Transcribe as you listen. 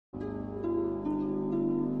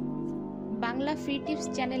Bangla free tips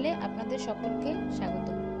চ্যানেলে আপনাদের সকলকে স্বাগত।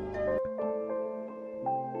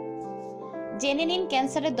 জেনে নিন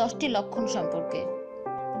ক্যান্সারের 10টি লক্ষণ সম্পর্কে।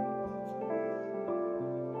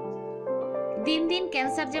 দিন দিন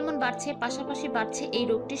ক্যান্সার যেমন বাড়ছে, পাশাপাশি বাড়ছে এই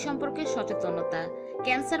রোগটি সম্পর্কে সচেতনতা।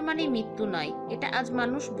 ক্যান্সার মানে মৃত্যু নয়, এটা আজ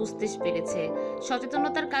মানুষ বুঝতে পেরেছে।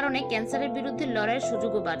 সচেতনতার কারণে ক্যান্সারের বিরুদ্ধে লড়াইয়ের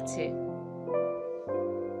সুযোগও বাড়ছে।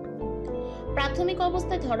 প্রাথমিক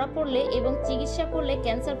অবস্থায় ধরা পড়লে এবং চিকিৎসা করলে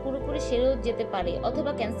ক্যান্সার পুরোপুরি সেরেও যেতে পারে,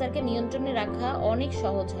 অথবা ক্যান্সারকে নিয়ন্ত্রণে রাখা অনেক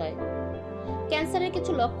সহজ হয়। ক্যান্সারের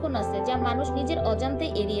কিছু লক্ষণ আছে যা মানুষ নিজের অজান্তে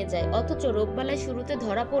এড়িয়ে যায়, অথচ রোগবালাই শুরুতে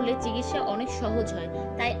ধরা পড়লে চিকিৎসা অনেক সহজ হয়।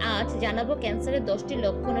 তাই আজ জানাবো ক্যান্সারের 10টি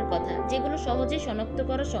লক্ষণের কথা, যেগুলো সহজেই শনাক্ত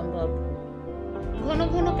করা সম্ভব। ঘন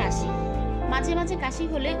ঘন কাশি। মাঝে মাঝে কাশি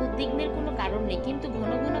হলে উদ্বিগ্নের কোনো কারণ নেই, কিন্তু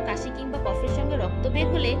ঘন ঘন কাশি কিংবা কফের সঙ্গে রক্ত বের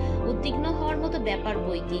হলে উদ্বিগ্ন হওয়ার মতো ব্যাপার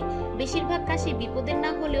বই কি। বেশিরভাগ কাশি বিপদের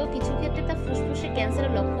না হলেও কিছু ক্ষেত্রে তা ফুসফুসে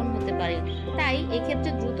ক্যান্সারের লক্ষণ হতে পারে, তাই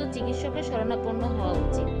এক্ষেত্রে দ্রুত চিকিৎসকের শরণাপন্ন হওয়া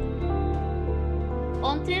উচিত।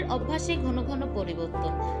 অন্ত্রের অভ্যাসে ঘন ঘন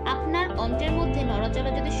পরিবর্তন। আপনার অন্ত্রের মধ্যে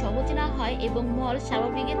নড়াচড়া যদি সহজ না হয় এবং মল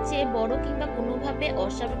স্বাভাবিকের চেয়ে বড় কিংবা কোনোভাবে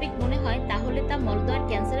অস্বাভাবিক মনে হয়, তাহলে তা মলদ্বার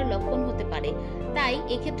ক্যান্সারের লক্ষণ হতে পারে। তাই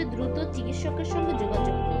এক্ষেত্রে দ্রুত চিকিৎসকের সঙ্গে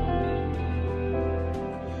যোগাযোগ করুন।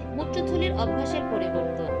 মূত্রথলির অভ্যাসের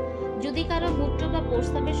পরিবর্তন। যদি কারো মূত্র বা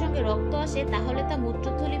প্রস্রাবের সঙ্গে রক্ত আসে, তাহলে তা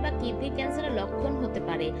মূত্রথলি বা কিডনি ক্যান্সারের লক্ষণ হতে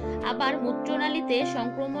পারে। আবার মূত্রনালীতে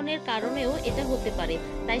সংক্রমণের কারণেও এটা হতে পারে,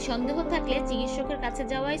 তাই সন্দেহ থাকলে চিকিৎসকের কাছে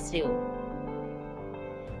যাওয়াই শ্রেয়।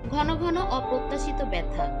 ঘন ঘন অপ্রত্যাশিত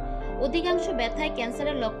ব্যথা। অধিকাংশ ব্যথায়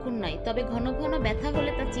ক্যান্সারের লক্ষণ নয়, তবে ঘন ঘন ব্যথা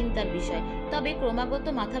হলে তা চিন্তার বিষয়। তবে ক্রমাগত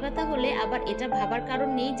মাথা ব্যথা হলে আবার এটা ভাবার কারণ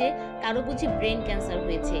নেই যে কারো বুঝি ব্রেন ক্যান্সার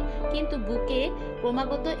হয়েছে। কিন্তু বুকে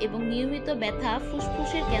ক্রমাগত এবং নিয়মিত ব্যথা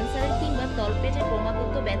ফুসফুসের ক্যান্সারের কিংবা তলপেটের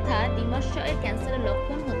ক্রমাগত ব্যথা ডিম্বাশয়ের ক্যান্সারের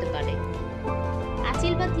লক্ষণ হতে পারে।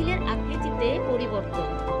 আঁচিল বা তিলের আকৃতিতে পরিবর্তন।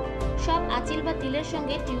 সব আঁচিল বা তিলের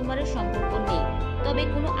সঙ্গে টিউমারের সম্পর্ক নেই, তবে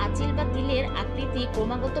কোনো আঁচিল বা তিলের আকৃতি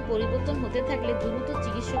ক্রমাগত পরিবর্তন হতে থাকলে দ্রুত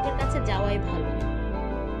চিকিৎসকের কাছে যাওয়াই ভালো।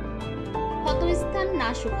 ক্ষতস্থান না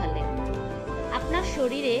শুকালে। আপনার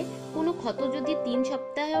শরীরে কোনো ক্ষত যদি 3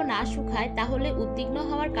 সপ্তাহেও না শুকায়, তাহলে উদ্বিগ্ন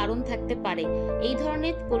হওয়ার কারণ থাকতে পারে। এই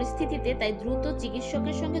ধরনের পরিস্থিতিতে তাই দ্রুত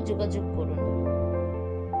চিকিৎসকের সঙ্গে যোগাযোগ করুন।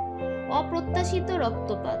 অপ্রত্যাশিত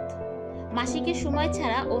রক্তপাত। মাসিকের সময়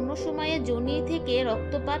ছাড়া অন্য সময়ে যোনি থেকে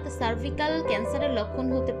রক্তপাত সার্ভিক্যাল ক্যান্সারের লক্ষণ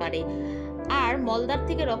হতে পারে, আর মলদ্বার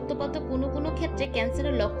থেকে রক্তপাত কোনো কোনো ক্ষেত্রে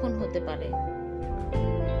ক্যান্সারের লক্ষণ হতে পারে।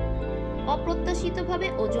 অপ্রত্যাশিতভাবে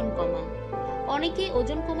ওজন কমা। অনেকেই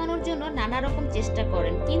ওজন কমানোর জন্য নানা রকম চেষ্টা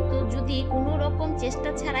করেন, কিন্তু যদি কোনো রকম চেষ্টা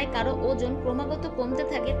ছাড়াই কারো ওজন ক্রমাগত কমতে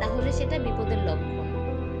থাকে, তাহলে সেটা বিপদের লক্ষণ।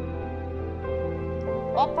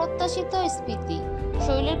 অপ্রত্যাশিত স্ফীতি।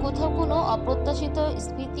 শরীরের কোথাও কোনো অপ্রত্যাশিত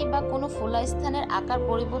স্ফীতি বা কোনো ফোলা স্থানের আকার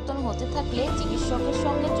পরিবর্তন হতে থাকলে চিকিৎসকের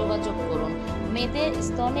সঙ্গে যোগাযোগ করুন। মেয়েদের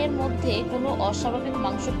স্তনের মধ্যে কোনো অস্বাভাবিক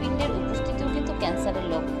মাংসপিণ্ডের উপস্থিতিও কিন্তু ক্যান্সারের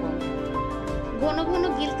লক্ষণ। ঘন ঘন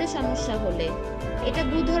গিলতে সমস্যা হলে। এটা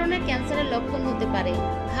 2 ধরনের ক্যান্সারের লক্ষণ হতে পারে,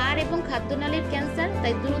 হাড় এবং খাদ্যনালীর ক্যান্সার,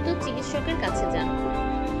 তাই দ্রুত চিকিৎসকের কাছে যান।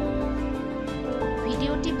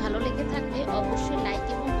 ভিডিওটি ভালো লেগে থাকলে অবশ্যই লাইক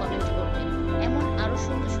এবং কমেন্ট করবেন।